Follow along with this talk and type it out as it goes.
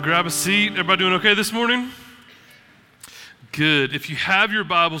Grab a seat. Everybody doing okay this morning? Good. If you have your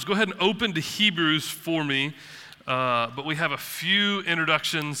Bibles, go ahead and open to Hebrews for me. But we have a few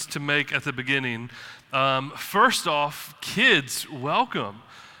introductions to make at the beginning. First off, kids, welcome.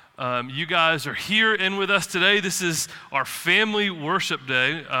 You guys are here in with us today. This is our family worship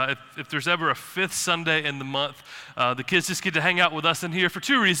day. If there's ever a fifth Sunday in the month, the kids just get to hang out with us in here for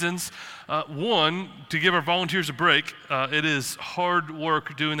two reasons. One, to give our volunteers a break. It is hard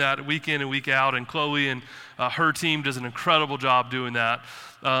work doing that week in and week out, and Chloe and her team does an incredible job doing that.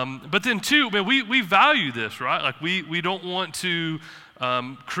 But then two, man, we value this, right? Like we don't want to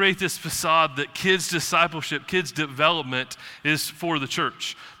create this facade that kids' discipleship, kids' development is for the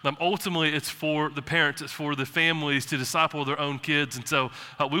church. Ultimately, it's for the parents, it's for the families to disciple their own kids. And so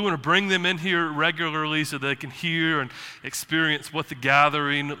we want to bring them in here regularly so they can hear and experience what the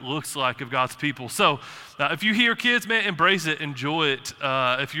gathering looks like of God's people. So if you hear kids, man, embrace it, enjoy it.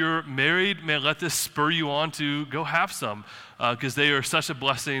 If you're married, man, let this spur you on to go have some because they are such a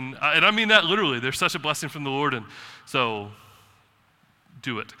blessing. And I mean that literally. They're such a blessing from the Lord. And so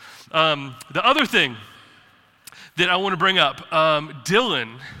do it. The other thing that I want to bring up,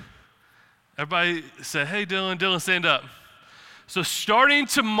 Dylan. Everybody say, hey, Dylan. Dylan, stand up. So starting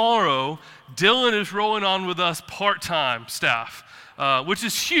tomorrow, Dylan is rolling on with us part-time staff, which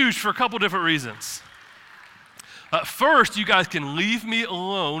is huge for a couple different reasons. First, you guys can leave me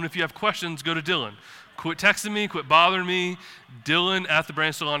alone. If you have questions, go to Dylan. Quit texting me, quit bothering me. Dylan at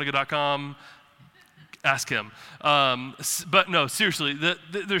thebranchsalonica.com. Ask him. But no, seriously,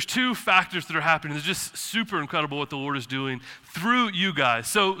 there's two factors that are happening. It's just super incredible what the Lord is doing through you guys.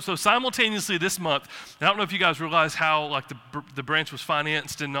 So simultaneously this month, I don't know if you guys realize how like the branch was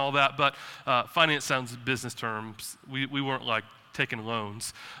financed and all that, but finance sounds business terms. We weren't like taking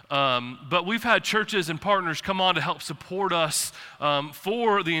loans. But we've had churches and partners come on to help support us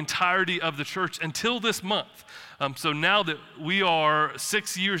for the entirety of the church until this month. So now that we are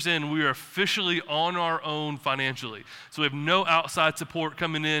 6 years in, we are officially on our own financially. So we have no outside support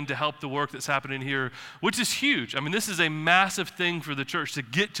coming in to help the work that's happening here, which is huge. I mean, this is a massive thing for the church to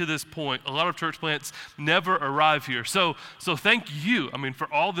get to this point. A lot of church plants never arrive here. So thank you,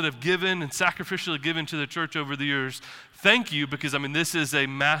 for all that have given and sacrificially given to the church over the years. Thank you, because this is a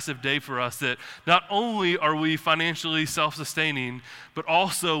massive day for us that not only are we financially self-sustaining, but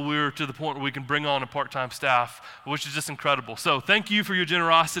also we're to the point where we can bring on a part-time staff, which is just incredible. So thank you for your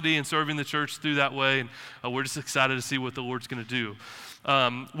generosity and serving the church through that way, and we're just excited to see what the Lord's going to do.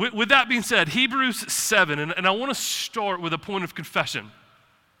 With that being said, Hebrews 7, and I want to start with a point of confession.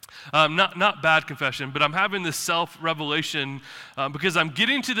 Not bad confession, but I'm having this self-revelation because I'm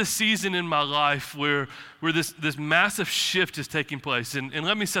getting to the season in my life where this massive shift is taking place. And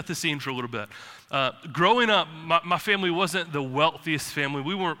let me set the scene for a little bit. Growing up, my family wasn't the wealthiest family.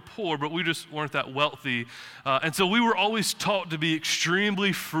 We weren't poor, but we just weren't that wealthy. And so we were always taught to be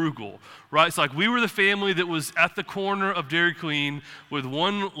extremely frugal, right? It's like we were the family that was at the corner of Dairy Queen with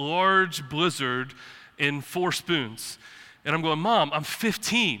one large Blizzard and 4 spoons. And I'm going, Mom, I'm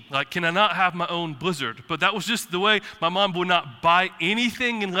 15. Like, can I not have my own Blizzard? But that was just the way. My mom would not buy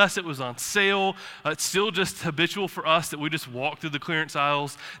anything unless it was on sale. It's still just habitual for us that we just walk through the clearance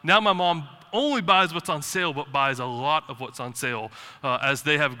aisles. Now my mom only buys what's on sale, but buys a lot of what's on sale as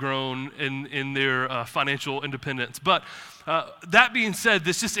they have grown in their financial independence. But that being said,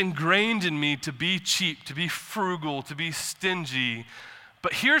 this just ingrained in me to be cheap, to be frugal, to be stingy.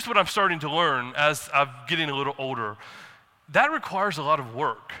 But here's what I'm starting to learn as I'm getting a little older. That requires a lot of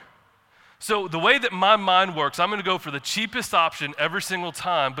work. So the way that my mind works, I'm going to go for the cheapest option every single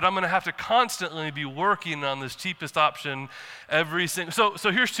time, but I'm going to have to constantly be working on this cheapest option every single.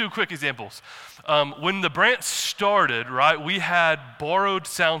 So here's 2 quick examples. When the branch started, right, we had borrowed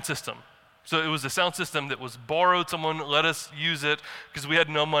sound system. So it was a sound system that was borrowed. Someone let us use it because we had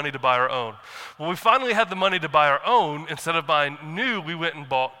no money to buy our own. When we finally had the money to buy our own, instead of buying new, we went and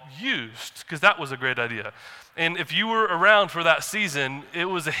bought used because that was a great idea. And if you were around for that season, it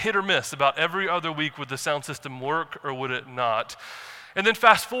was a hit or miss about every other week. Would the sound system work or would it not? And then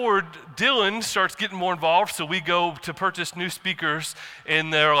fast forward, Dylan starts getting more involved, so we go to purchase new speakers,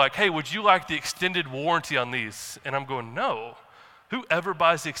 and they're like, hey, would you like the extended warranty on these? And I'm going, no. Who ever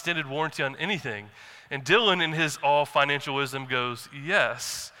buys the extended warranty on anything? And Dylan, in his all financial wisdom, goes,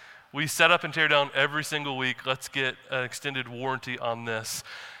 yes. We set up and tear down every single week. Let's get an extended warranty on this.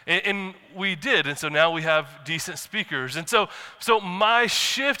 And we did, and so now we have decent speakers. And so my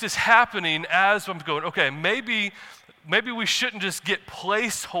shift is happening as I'm going, okay, maybe we shouldn't just get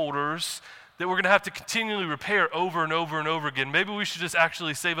placeholders that we're going to have to continually repair over and over and over again. Maybe we should just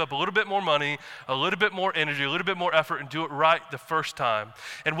actually save up a little bit more money, a little bit more energy, a little bit more effort, and do it right the first time.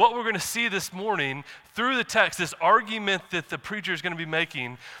 And what we're going to see this morning through the text, this argument that the preacher is going to be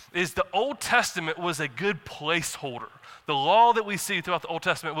making, is the Old Testament was a good placeholder. The law that we see throughout the Old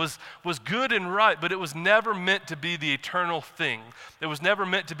Testament was good and right, but it was never meant to be the eternal thing. It was never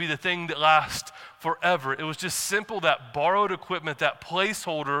meant to be the thing that lasts forever. It was just simple, that borrowed equipment, that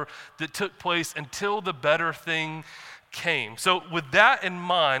placeholder that took place until the better thing came. So with that in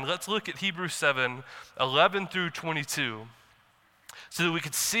mind, let's look at Hebrews 7, 11 through 22, so that we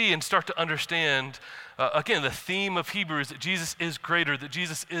could see and start to understand, again, the theme of Hebrews, that Jesus is greater, that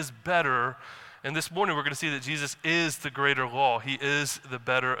Jesus is better. And this morning we're going to see that Jesus is the greater law. He is the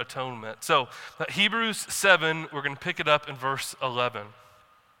better atonement. So Hebrews 7, we're going to pick it up in verse 11.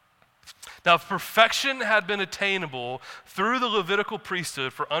 Now, if perfection had been attainable through the Levitical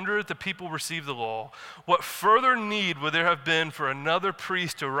priesthood, for under it the people received the law, what further need would there have been for another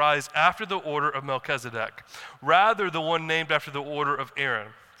priest to rise after the order of Melchizedek, rather the one named after the order of Aaron?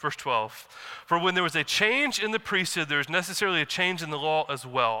 Verse 12, for when there was a change in the priesthood, there is necessarily a change in the law as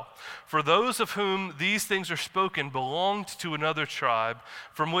well. For those of whom these things are spoken belonged to another tribe,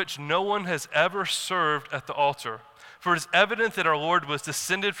 from which no one has ever served at the altar. For it is evident that our Lord was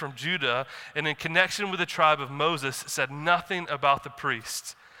descended from Judah, and in connection with the tribe of Moses said nothing about the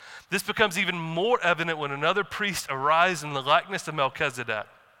priests. This becomes even more evident when another priest arises in the likeness of Melchizedek,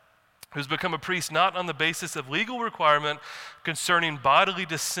 who's become a priest not on the basis of legal requirement concerning bodily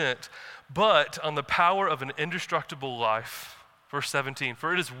descent, but on the power of an indestructible life. Verse 17,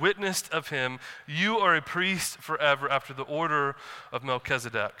 for it is witnessed of him, you are a priest forever after the order of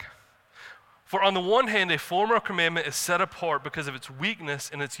Melchizedek. For on the one hand, a former commandment is set apart because of its weakness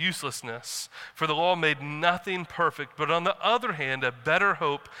and its uselessness, for the law made nothing perfect. But on the other hand, a better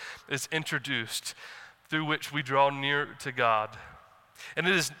hope is introduced, through which we draw near to God. And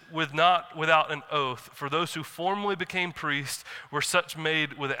it is not without an oath, for those who formerly became priests were such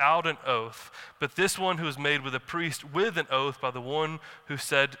made without an oath. But this one who is made with a priest with an oath by the one who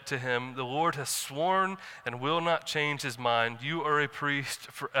said to him, the Lord has sworn and will not change his mind. You are a priest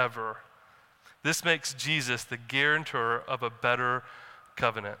forever. This makes Jesus the guarantor of a better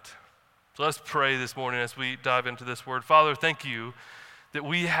covenant. So let's pray this morning as we dive into this word. Father, thank you that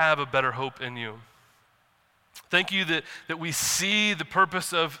we have a better hope in you. Thank you that we see the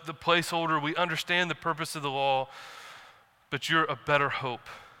purpose of the placeholder, we understand the purpose of the law, but you're a better hope,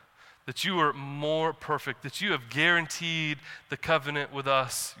 that you are more perfect, that you have guaranteed the covenant with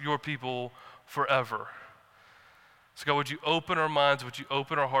us, your people, forever. So God, would you open our minds, would you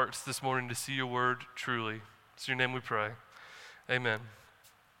open our hearts this morning to see your word truly? It's in your name we pray. Amen.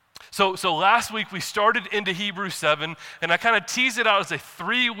 So last week we started into Hebrews 7, and I kind of teased it out as a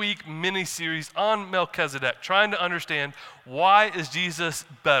 3-week mini-series on Melchizedek, trying to understand why is Jesus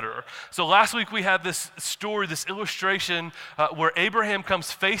better. So last week we had this story, this illustration where Abraham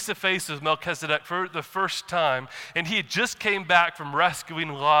comes face to face with Melchizedek for the first time, and he had just came back from rescuing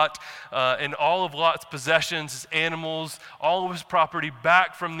Lot and all of Lot's possessions, his animals, all of his property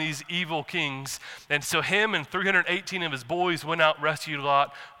back from these evil kings. And so him and 318 of his boys went out, rescued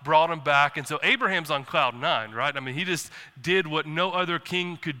Lot, brought him back. And so Abraham's on cloud 9, right? I mean, he just did what no other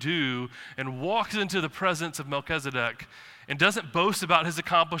king could do and walks into the presence of Melchizedek and doesn't boast about his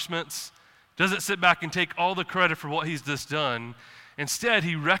accomplishments, doesn't sit back and take all the credit for what he's just done. Instead,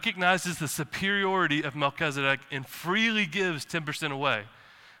 he recognizes the superiority of Melchizedek and freely gives 10% away.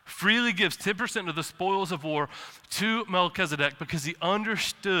 Freely gives 10% of the spoils of war to Melchizedek because he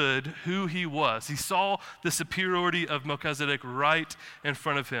understood who he was. He saw the superiority of Melchizedek right in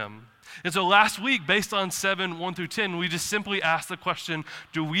front of him. And so last week, based on 7, 1 through 10, we just simply asked the question,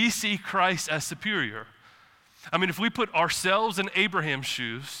 do we see Christ as superior? I mean, if we put ourselves in Abraham's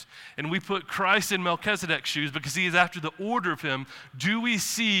shoes and we put Christ in Melchizedek's shoes because he is after the order of him, do we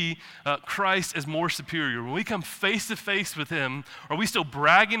see Christ as more superior? When we come face to face with him, are we still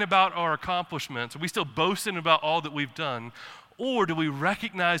bragging about our accomplishments? Are we still boasting about all that we've done? Or do we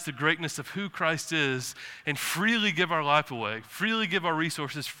recognize the greatness of who Christ is and freely give our life away, freely give our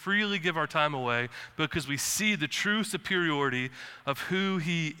resources, freely give our time away because we see the true superiority of who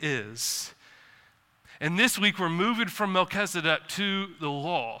he is? And this week, we're moving from Melchizedek to the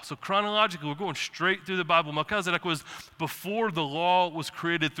law. So chronologically, we're going straight through the Bible. Melchizedek was before the law was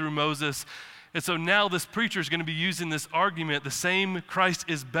created through Moses. And so now this preacher is going to be using this argument, the same Christ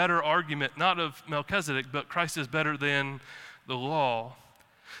is better argument, not of Melchizedek, but Christ is better than the law.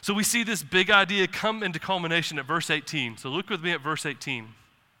 So we see this big idea come into culmination at verse 18. So look with me at verse 18.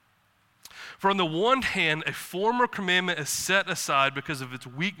 For on the one hand, a former commandment is set aside because of its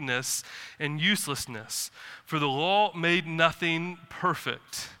weakness and uselessness, for the law made nothing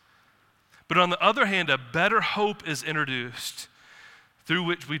perfect. But on the other hand, a better hope is introduced, through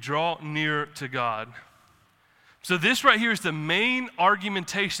which we draw near to God. So this right here is the main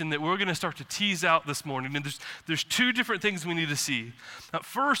argumentation that we're going to start to tease out this morning. And there's two different things we need to see.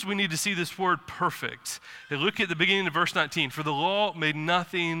 First, we need to see this word perfect. And look at the beginning of verse 19. For the law made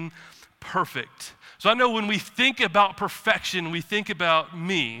nothing perfect. So I know when we think about perfection, we think about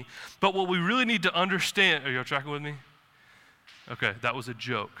me. But what we really need to understand, are you all tracking with me? Okay, that was a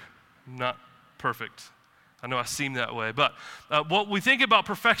joke, not perfect. I know I seem that way, but what we think about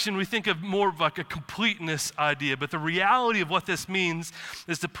perfection, we think of more of like a completeness idea, but the reality of what this means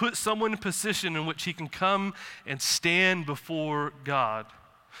is to put someone in a position in which he can come and stand before God.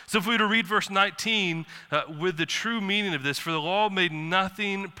 So if we were to read verse 19 with the true meaning of this, for the law made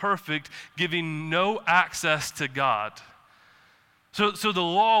nothing perfect, giving no access to God. So the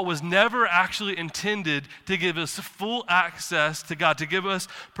law was never actually intended to give us full access to God, to give us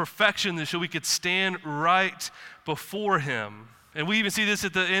perfection so we could stand right before him. And we even see this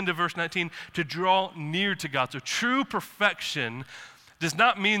at the end of verse 19, to draw near to God. So true perfection does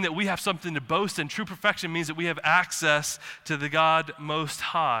not mean that we have something to boast in. True perfection means that we have access to the God Most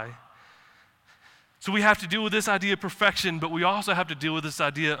High. So we have to deal with this idea of perfection, but we also have to deal with this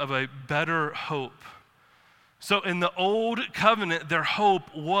idea of a better hope. So in the old covenant, their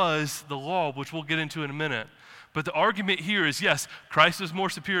hope was the law, which we'll get into in a minute. But the argument here is, yes, Christ was more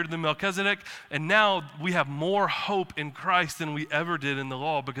superior than Melchizedek, and now we have more hope in Christ than we ever did in the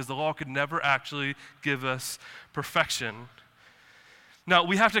law, because the law could never actually give us perfection. Now,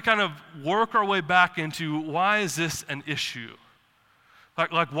 we have to kind of work our way back into, why is this an issue?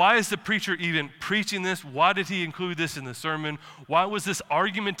 Like, why is the preacher even preaching this? Why did he include this in the sermon? Why was this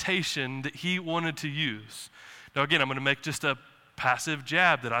argumentation that he wanted to use? Now, again, I'm going to make just a passive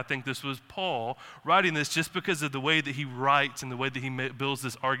jab that I think this was Paul writing this just because of the way that he writes and the way that he builds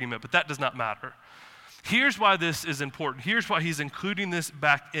this argument, but that does not matter. Here's why this is important. Here's why he's including this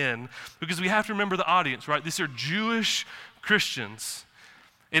back in, because we have to remember the audience, right? These are Jewish Christians.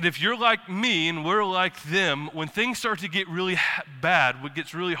 And if you're like me and we're like them, when things start to get really bad, what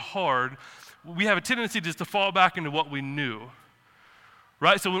gets really hard, we have a tendency just to fall back into what we knew.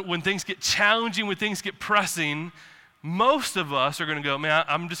 Right? So when things get challenging, when things get pressing, most of us are going to go, man,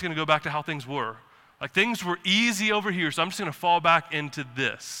 I'm just going to go back to how things were. Like things were easy over here, so I'm just going to fall back into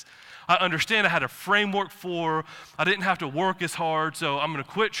this. I understand I had a framework for, I didn't have to work as hard, so I'm going to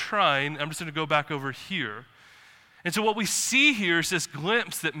quit trying. I'm just going to go back over here. And so what we see here is this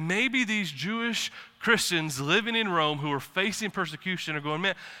glimpse that maybe these Jewish Christians living in Rome who are facing persecution are going,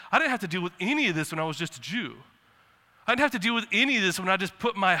 man, I didn't have to deal with any of this when I was just a Jew. I didn't have to deal with any of this when I just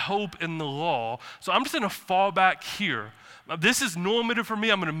put my hope in the law. So I'm just going to fall back here. This is normative for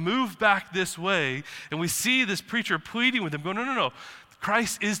me. I'm going to move back this way. And we see this preacher pleading with him, going, no.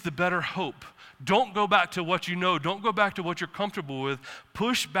 Christ is the better hope. Don't go back to what you know. Don't go back to what you're comfortable with.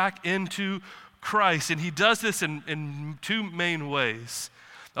 Push back into Christ. And he does this in two main ways.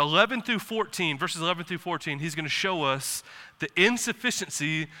 11 through 14, verses 11 through 14, he's going to show us the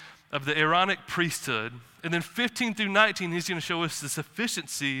insufficiency of the Aaronic priesthood. And then 15 through 19, he's going to show us the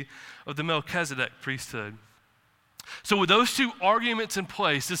sufficiency of the Melchizedek priesthood. So with those two arguments in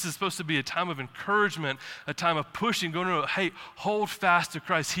place, this is supposed to be a time of encouragement, a time of pushing, going, no, hey, hold fast to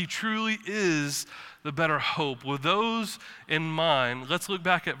Christ. He truly is the better hope. With those in mind, let's look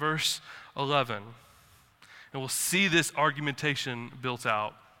back at verse 11, and we'll see this argumentation built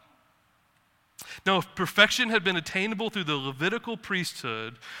out. Now, if perfection had been attainable through the Levitical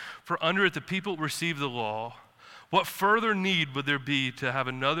priesthood, for under it the people received the law, what further need would there be to have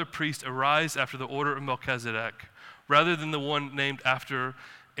another priest arise after the order of Melchizedek, rather than the one named after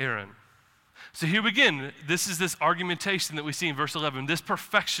Aaron? So here again, this is this argumentation that we see in verse 11, this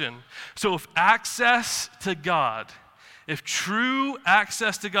perfection. So if access to God, if true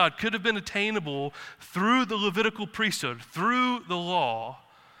access to God could have been attainable through the Levitical priesthood, through the law,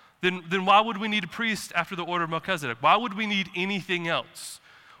 then why would we need a priest after the order of Melchizedek? Why would we need anything else?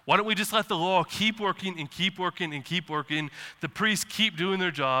 Why don't we just let the law keep working and keep working and keep working, the priests keep doing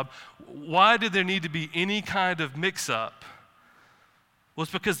their job? Why did there need to be any kind of mix-up? Well,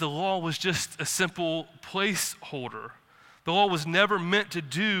 it's because the law was just a simple placeholder. The law was never meant to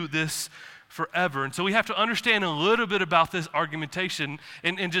do this forever. And so we have to understand a little bit about this argumentation,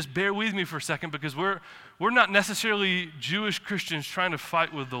 and just bear with me for a second, because we're not necessarily Jewish Christians trying to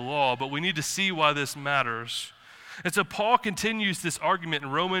fight with the law, but we need to see why this matters. And so Paul continues this argument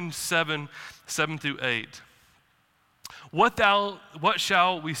in Romans 7 through 8. What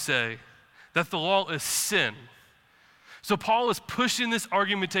shall we say? that the law is sin. So Paul is pushing this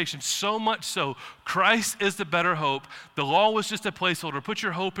argumentation so much so, Christ is the better hope. The law was just a placeholder. Put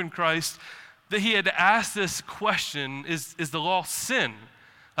your hope in Christ. That he had to ask this question, is the law sin?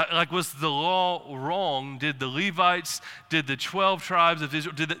 Like, was the law wrong? Did the Levites, did the 12 tribes of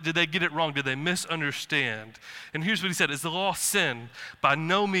Israel, did they get it wrong? Did they misunderstand? And here's what he said, is the law sin? By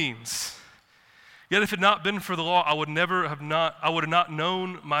no means. Yet if it had not been for the law, I would have not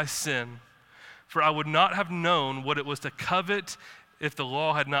known my sin. For I would not have known what it was to covet if the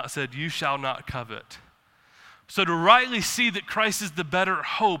law had not said, you shall not covet. So to rightly see that Christ is the better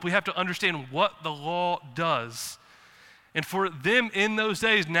hope, we have to understand what the law does. And for them in those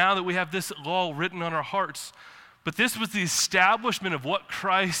days, now that we have this law written on our hearts, but this was the establishment of what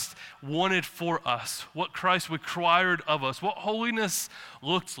Christ wanted for us, what Christ required of us, what holiness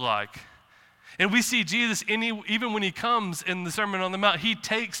looked like. And we see Jesus, even when he comes in the Sermon on the Mount, he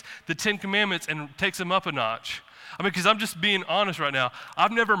takes the 10 Commandments and takes them up a notch. I mean, because I'm just being honest right now.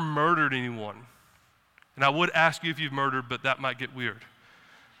 I've never murdered anyone. And I would ask you if you've murdered, but that might get weird.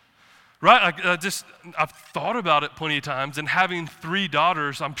 Right? I've thought about it plenty of times, and having 3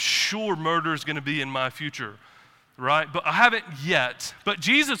 daughters, I'm sure murder is going to be in my future, right? But I haven't yet. But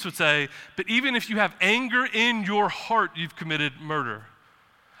Jesus would say, but even if you have anger in your heart, you've committed murder.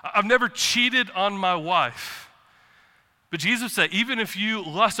 I've never cheated on my wife. But Jesus would say, even if you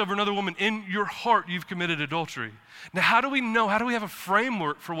lust over another woman in your heart, you've committed adultery. Now, how do we know? How do we have a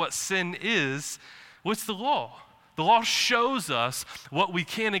framework for what sin is? What's the law? The law shows us what we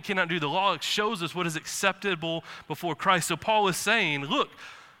can and cannot do. The law shows us what is acceptable before Christ. So Paul is saying, look,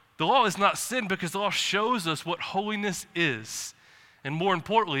 the law is not sin because the law shows us what holiness is. And more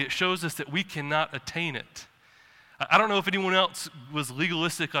importantly, it shows us that we cannot attain it. I don't know if anyone else was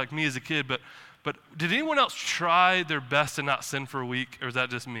legalistic like me as a kid, but did anyone else try their best to not sin for a week, or is that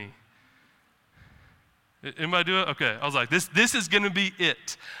just me? Anybody do it? Okay, I was like, this is going to be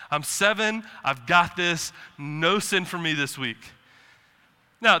it. I'm 7, I've got this, no sin for me this week.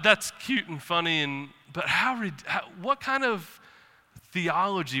 Now, that's cute and funny, but what kind of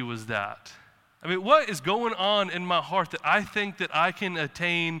theology was that? I mean, what is going on in my heart that I think that I can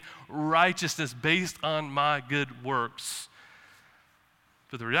attain righteousness based on my good works?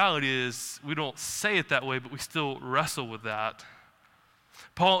 But the reality is, we don't say it that way, but we still wrestle with that.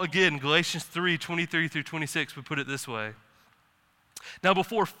 Paul, again, Galatians 3:23 through 26, would put it this way. Now,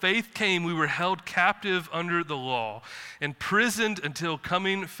 before faith came, we were held captive under the law, imprisoned until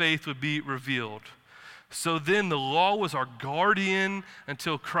coming faith would be revealed. So then the law was our guardian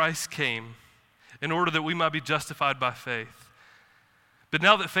until Christ came, in order that we might be justified by faith. But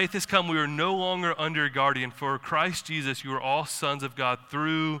now that faith has come, we are no longer under a guardian. For Christ Jesus, you are all sons of God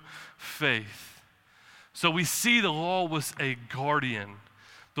through faith. So we see the law was a guardian.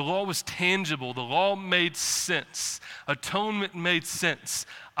 The law was tangible. The law made sense. Atonement made sense.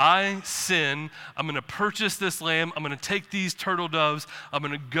 I sin. I'm going to purchase this lamb. I'm going to take these turtle doves. I'm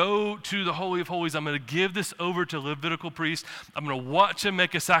going to go to the Holy of Holies. I'm going to give this over to Levitical priest. I'm going to watch him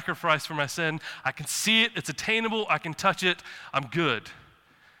make a sacrifice for my sin. I can see it. It's attainable. I can touch it. I'm good.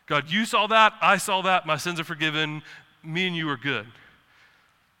 God, you saw that. I saw that. My sins are forgiven. Me and you are good.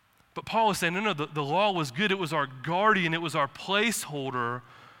 But Paul is saying, no, the law was good. It was our guardian. It was our placeholder.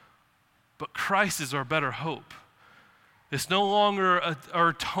 But Christ is our better hope. It's no longer our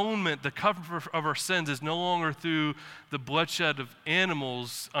atonement, the cover of our sins is no longer through the bloodshed of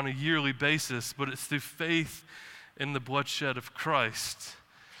animals on a yearly basis, but it's through faith in the bloodshed of Christ.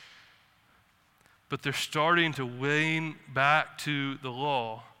 But they're starting to wane back to the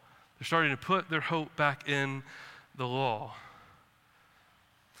law. They're starting to put their hope back in the law.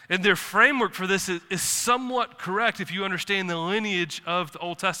 And their framework for this is somewhat correct if you understand the lineage of the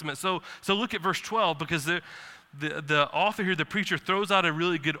Old Testament. So look at verse 12, because the author here, the preacher, throws out a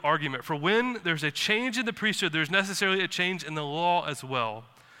really good argument. For when there's a change in the priesthood, there's necessarily a change in the law as well.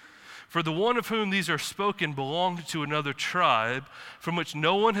 For the one of whom these are spoken belonged to another tribe, from which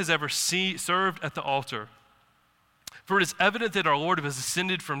no one has ever served at the altar. For it is evident that our Lord has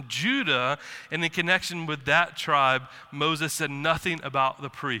ascended from Judah, and in connection with that tribe, Moses said nothing about the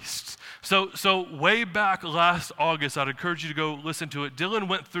priests. So way back last August, I'd encourage you to go listen to it. Dylan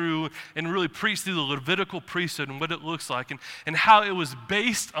went through and really preached through the Levitical priesthood and what it looks like, and how it was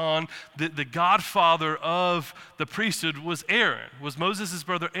based on the godfather of the priesthood was Aaron, was Moses'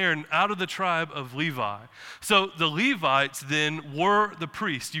 brother Aaron, out of the tribe of Levi. So the Levites then were the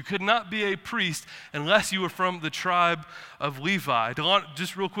priests. You could not be a priest unless you were from the tribe of Levi.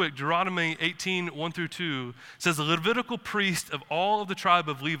 Just real quick, Deuteronomy 18:1 through 2 says, the Levitical priest of all of the tribe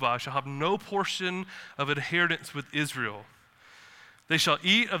of Levi shall have no portion of inheritance with Israel. They shall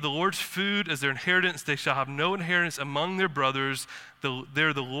eat of the Lord's food as their inheritance. They shall have no inheritance among their brothers. The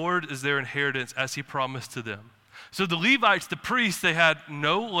Lord is their inheritance, as he promised to them. So the Levites, the priests, they had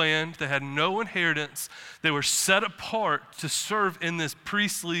no land. They had no inheritance. They were set apart to serve in this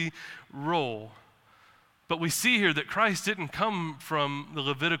priestly role. But we see here that Christ didn't come from the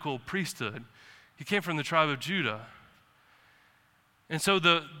Levitical priesthood. He came from the tribe of Judah. And so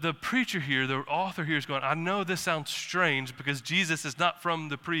the preacher here, the author here is going, I know this sounds strange because Jesus is not from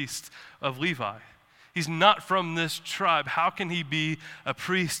the priest of Levi. He's not from this tribe. How can he be a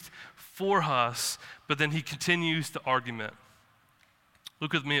priest for us? But then he continues the argument.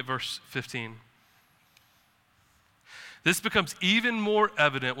 Look with me at verse 15. This becomes even more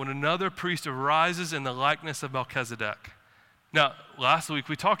evident when another priest arises in the likeness of Melchizedek. Now, last week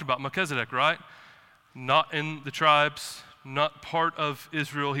we talked about Melchizedek, right? Not in the tribes, not part of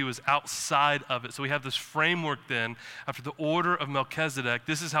Israel. He was outside of it. So we have this framework then, after the order of Melchizedek.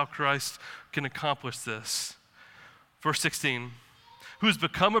 This is how Christ can accomplish this. Verse 16, who has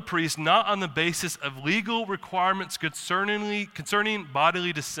become a priest not on the basis of legal requirements concerning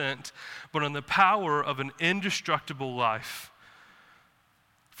bodily descent, but on the power of an indestructible life.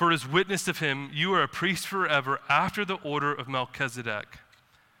 For as witness of him, you are a priest forever after the order of Melchizedek.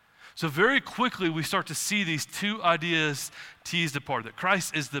 So very quickly we start to see these two ideas teased apart, that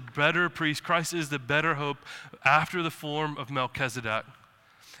Christ is the better priest, Christ is the better hope after the form of Melchizedek.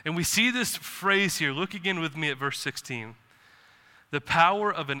 And we see this phrase here. Look again with me at verse 16. The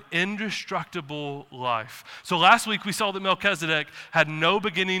power of an indestructible life. So last week we saw that Melchizedek had no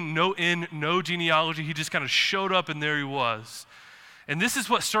beginning, no end, no genealogy. He just kind of showed up and there he was. And this is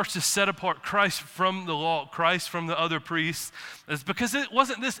what starts to set apart Christ from the law, Christ from the other priests. It's because it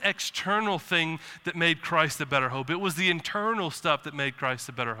wasn't this external thing that made Christ the better hope. It was the internal stuff that made Christ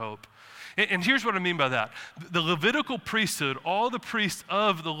the better hope. And here's what I mean by that. The Levitical priesthood, all the priests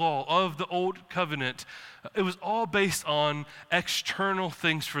of the law, of the old covenant, it was all based on external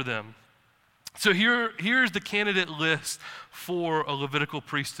things for them. So here's the candidate list for a Levitical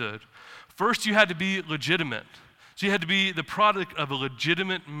priesthood. First, you had to be legitimate. So you had to be the product of a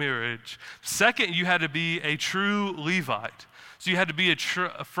legitimate marriage. Second, you had to be a true Levite. So you had to be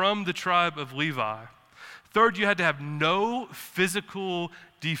from the tribe of Levi. Third, you had to have no physical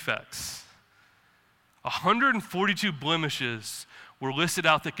defects. 142 blemishes were listed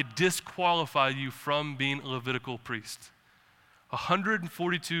out that could disqualify you from being a Levitical priest.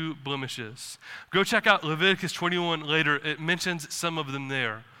 142 blemishes. Go check out Leviticus 21 later. It mentions some of them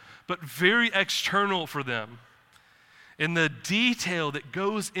there, but very external for them. And the detail that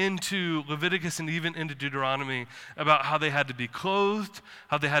goes into Leviticus and even into Deuteronomy about how they had to be clothed,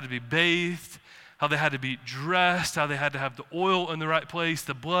 how they had to be bathed, how they had to be dressed, how they had to have the oil in the right place,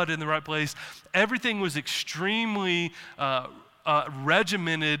 the blood in the right place. Everything was extremely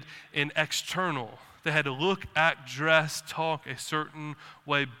regimented and external. They had to look, act, dress, talk a certain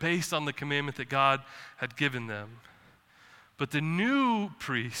way based on the commandment that God had given them. But the new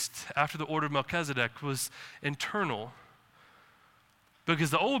priest, after the order of Melchizedek, was internal.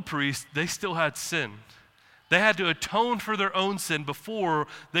 Because the old priests, they still had sin. They had to atone for their own sin before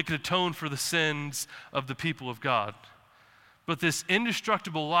they could atone for the sins of the people of God. But this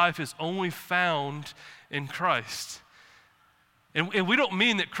indestructible life is only found in Christ. And we don't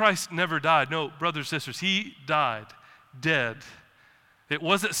mean that Christ never died. No, brothers and sisters, he died, dead. It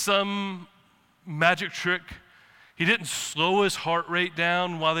wasn't some magic trick. He didn't slow his heart rate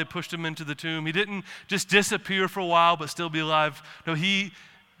down while they pushed him into the tomb. He didn't just disappear for a while but still be alive. No, he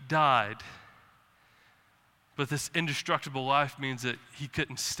died. But this indestructible life means that he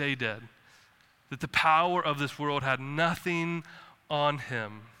couldn't stay dead, that the power of this world had nothing on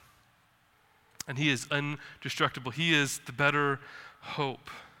him. And he is indestructible. He is the better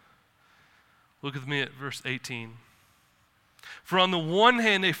hope. Look with me at verse 18. For on the one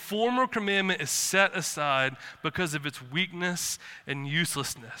hand, a former commandment is set aside because of its weakness and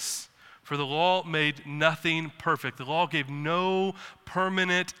uselessness. For the law made nothing perfect. The law gave no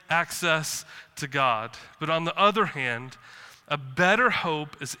permanent access to God. But on the other hand, a better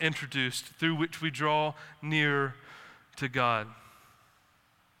hope is introduced through which we draw near to God.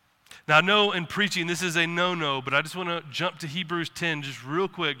 Now, I know in preaching this is a no-no, but I just want to jump to Hebrews 10 just real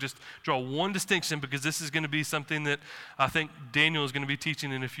quick, just draw one distinction because this is going to be something that I think Daniel is going to be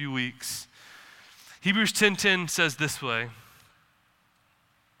teaching in a few weeks. Hebrews 10:10 says this way,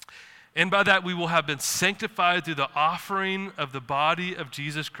 and by that we will have been sanctified through the offering of the body of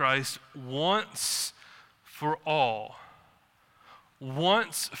Jesus Christ once for all.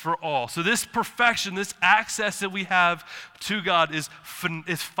 once for all. So this perfection, this access that we have to God is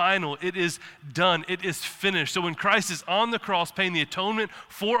final. It is done. It is finished. So when Christ is on the cross paying the atonement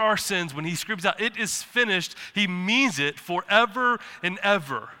for our sins, when he screams out, "It is finished," he means it forever and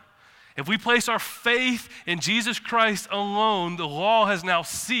ever. If we place our faith in Jesus Christ alone, the law has now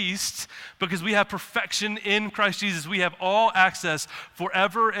ceased because we have perfection in Christ Jesus. We have all access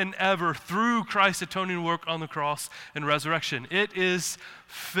forever and ever through Christ's atoning work on the cross and resurrection. It is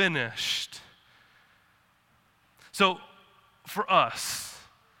finished. So for us,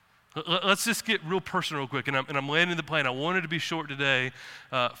 let's just get real personal real quick, and I'm landing the plane. I wanted to be short today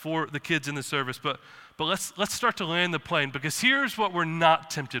for the kids in the service, but let's start to land the plane, because here's what we're not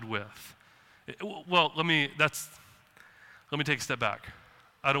tempted with. Well, let me take a step back.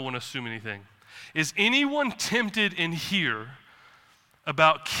 I don't want to assume anything. Is anyone tempted in here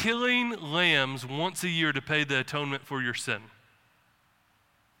about killing lambs once a year to pay the atonement for your sin?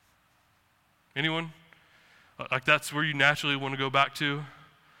 Anyone? Like that's where you naturally want to go back to?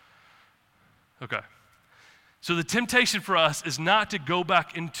 Okay. So the temptation for us is not to go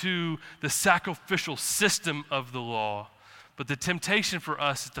back into the sacrificial system of the law, but the temptation for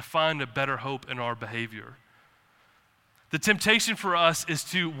us is to find a better hope in our behavior. The temptation for us is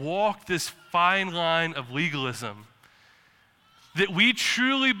to walk this fine line of legalism, that we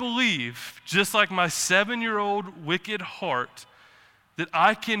truly believe, just like my 7-year-old wicked heart, that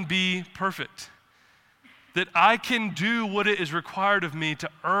I can be perfect, that I can do what it is required of me to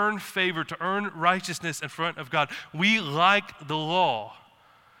earn favor, to earn righteousness in front of God. We like the law.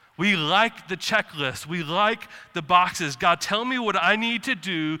 We like the checklist. We like the boxes. God, tell me what I need to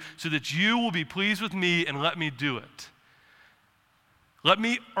do so that you will be pleased with me, and let me do it. Let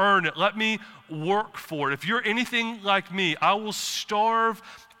me earn it. Let me work for it. If you're anything like me, I will starve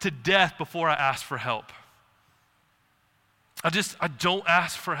to death before I ask for help. I don't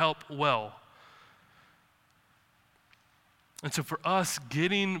ask for help well. And so for us,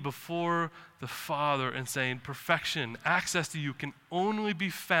 getting before the Father and saying, perfection, access to you can only be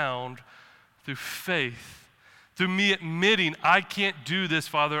found through faith, through me admitting, I can't do this,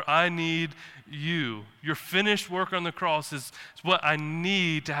 Father, I need you. Your finished work on the cross is what I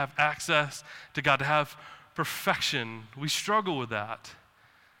need to have access to God, to have perfection. We struggle with that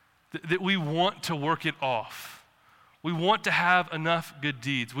we want to work it off. We want to have enough good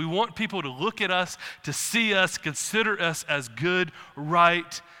deeds. We want people to look at us, to see us, consider us as good,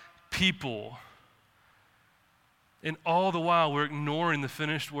 right people. And all the while, we're ignoring the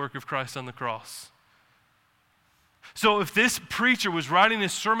finished work of Christ on the cross. So if this preacher was writing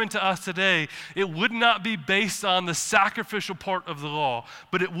his sermon to us today, it would not be based on the sacrificial part of the law,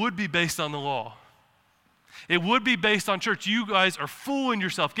 but it would be based on the law. It would be based on church. You guys are fooling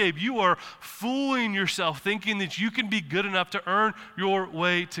yourself. Gabe, you are fooling yourself thinking that you can be good enough to earn your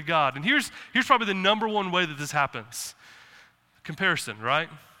way to God. And here's probably the number one way that this happens. Comparison, right?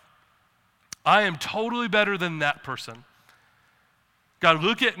 I am totally better than that person. God,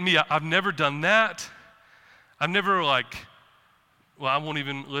 look at me. I've never done that. I've never I won't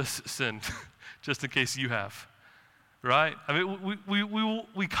even list sin just in case you have, right? I mean,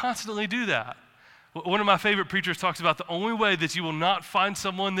 we constantly do that. One of my favorite preachers talks about the only way that you will not find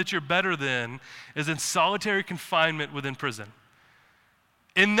someone that you're better than is in solitary confinement within prison.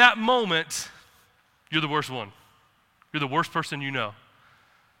 In that moment, you're the worst one. You're the worst person you know.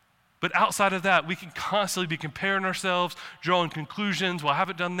 But outside of that, we can constantly be comparing ourselves, drawing conclusions. Well, I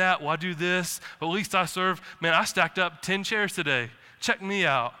haven't done that. Well, I do this. Well, at least I serve. Man, I stacked up 10 chairs today. Check me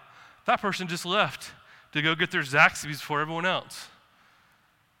out. That person just left to go get their Zaxby's before everyone else.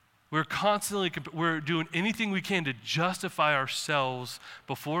 We're doing anything we can to justify ourselves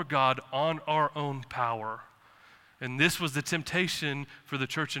before God on our own power. And this was the temptation for the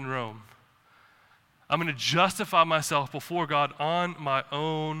church in Rome. I'm going to justify myself before God on my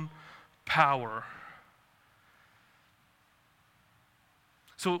own power.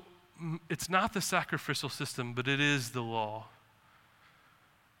 So it's not the sacrificial system, but it is the law.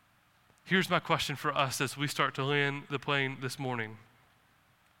 Here's my question for us as we start to land the plane this morning.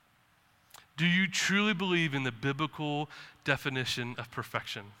 Do you truly believe in the biblical definition of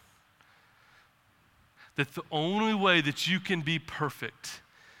perfection? That the only way that you can be perfect,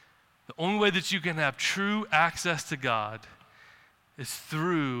 the only way that you can have true access to God is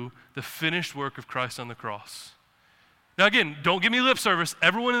through the finished work of Christ on the cross. Now again, don't give me lip service.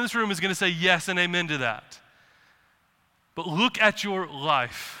 Everyone in this room is going to say yes and amen to that. But look at your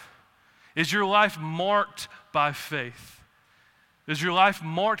life. Is your life marked by faith? Is your life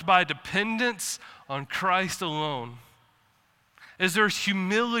marked by dependence on Christ alone? Is there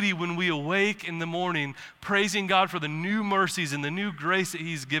humility when we awake in the morning, praising God for the new mercies and the new grace that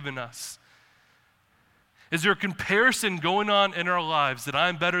he's given us? Is there a comparison going on in our lives that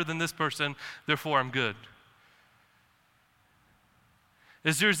I'm better than this person, therefore I'm good?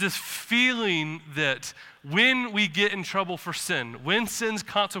 Is there's this feeling that when we get in trouble for sin, when sin's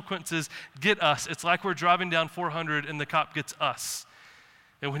consequences get us, it's like we're driving down 400 and the cop gets us.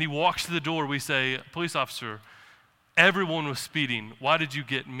 And when he walks to the door, we say, police officer, everyone was speeding. Why did you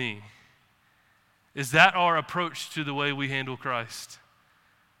get me? Is that our approach to the way we handle Christ?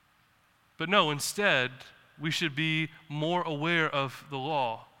 But no, instead, we should be more aware of the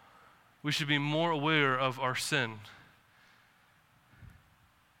law. We should be more aware of our sin.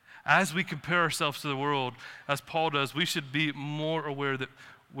 As we compare ourselves to the world, as Paul does, we should be more aware that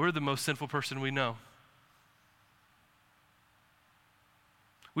we're the most sinful person we know.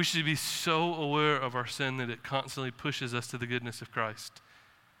 We should be so aware of our sin that it constantly pushes us to the goodness of Christ.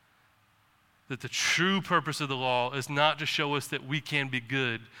 That the true purpose of the law is not to show us that we can be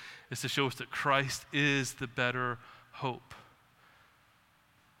good, it's to show us that Christ is the better hope.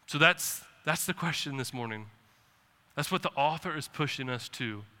 So that's the question this morning. That's what the author is pushing us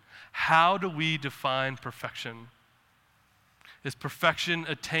to. How do we define perfection? Is perfection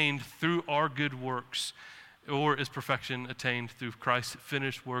attained through our good works, or is perfection attained through Christ's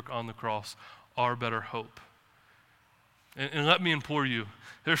finished work on the cross, our better hope? And let me implore you,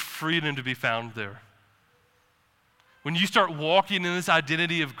 there's freedom to be found there. When you start walking in this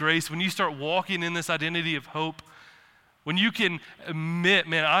identity of grace, when you start walking in this identity of hope, when you can admit,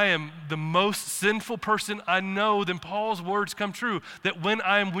 man, I am the most sinful person I know, then Paul's words come true, that when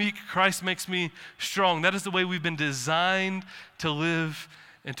I am weak, Christ makes me strong. That is the way we've been designed to live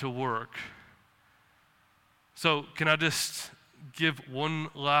and to work. So can I just give one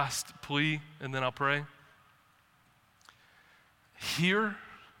last plea and then I'll pray? Here,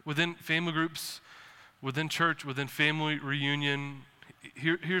 within family groups, within church, within family reunion,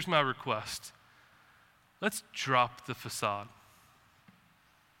 here's my request. Let's drop the facade.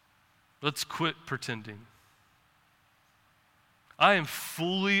 Let's quit pretending. I am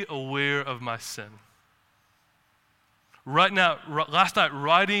fully aware of my sin. Right now, last night,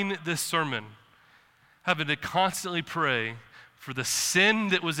 writing this sermon, having to constantly pray for the sin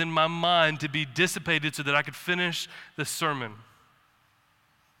that was in my mind to be dissipated so that I could finish the sermon.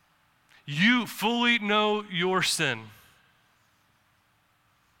 You fully know your sin.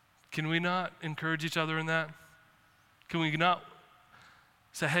 Can we not encourage each other in that? Can we not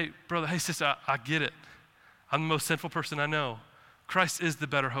say, hey, brother, hey, sister, I get it. I'm the most sinful person I know. Christ is the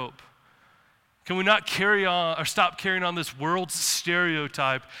better hope. Can we not carry on or stop carrying on this world's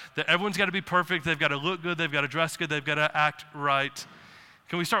stereotype that everyone's got to be perfect, they've got to look good, they've got to dress good, they've got to act right?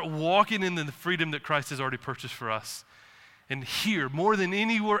 Can we start walking in the freedom that Christ has already purchased for us? And here, more than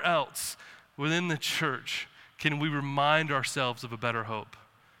anywhere else within the church, can we remind ourselves of a better hope?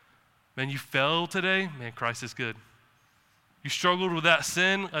 Man, you fell today, man, Christ is good. You struggled with that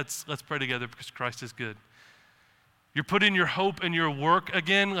sin, let's pray together because Christ is good. You're putting your hope in your work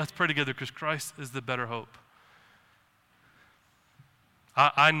again, let's pray together because Christ is the better hope.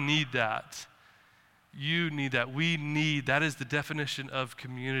 I need that. You need that. We need, that is the definition of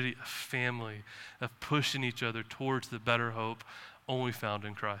community, of family, of pushing each other towards the better hope only found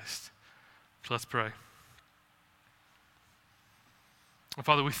in Christ. So let's pray.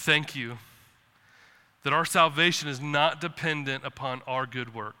 Father, we thank you that our salvation is not dependent upon our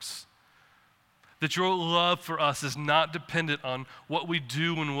good works. That your love for us is not dependent on what we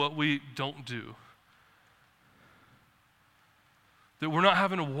do and what we don't do. That we're not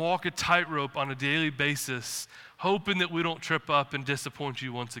having to walk a tightrope on a daily basis, hoping that we don't trip up and disappoint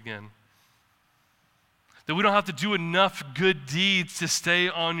you once again. That we don't have to do enough good deeds to stay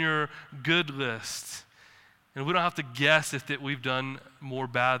on your good list. And we don't have to guess if that we've done more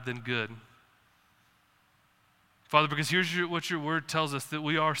bad than good. Father, because here's what your word tells us, that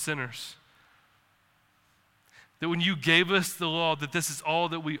we are sinners. That when you gave us the law, that this is all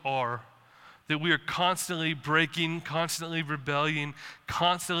that we are. That we are constantly breaking, constantly rebelling,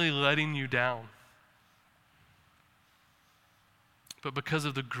 constantly letting you down. But because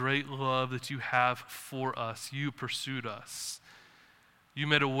of the great love that you have for us, you pursued us. You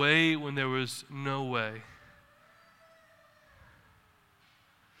made a way when there was no way.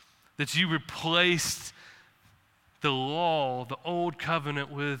 That you replaced the law, the old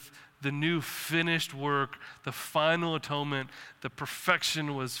covenant, with the new finished work, the final atonement, the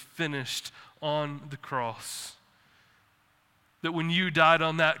perfection was finished on the cross. That when you died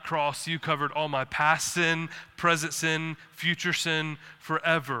on that cross, you covered all my past sin, present sin, future sin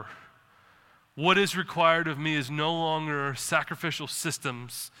forever. What is required of me is no longer sacrificial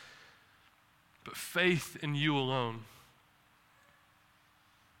systems, but faith in you alone.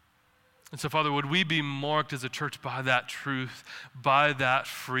 And so, Father, would we be marked as a church by that truth, by that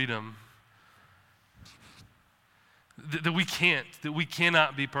freedom? That we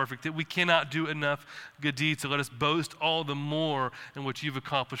cannot be perfect, that we cannot do enough good deeds to let us boast all the more in what you've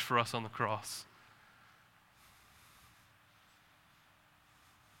accomplished for us on the cross.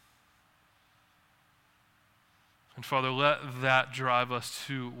 And Father, let that drive us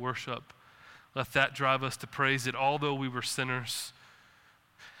to worship. Let that drive us to praise it. Although we were sinners,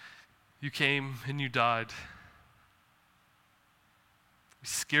 you came and you died. We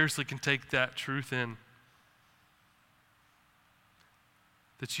scarcely can take that truth in.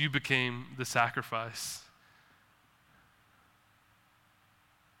 That you became the sacrifice.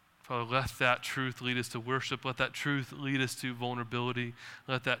 Father, let that truth lead us to worship. Let that truth lead us to vulnerability.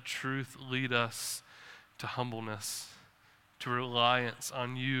 Let that truth lead us to humbleness, to reliance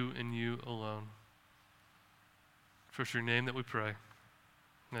on you and you alone. For it's your name that we pray.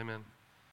 Amen.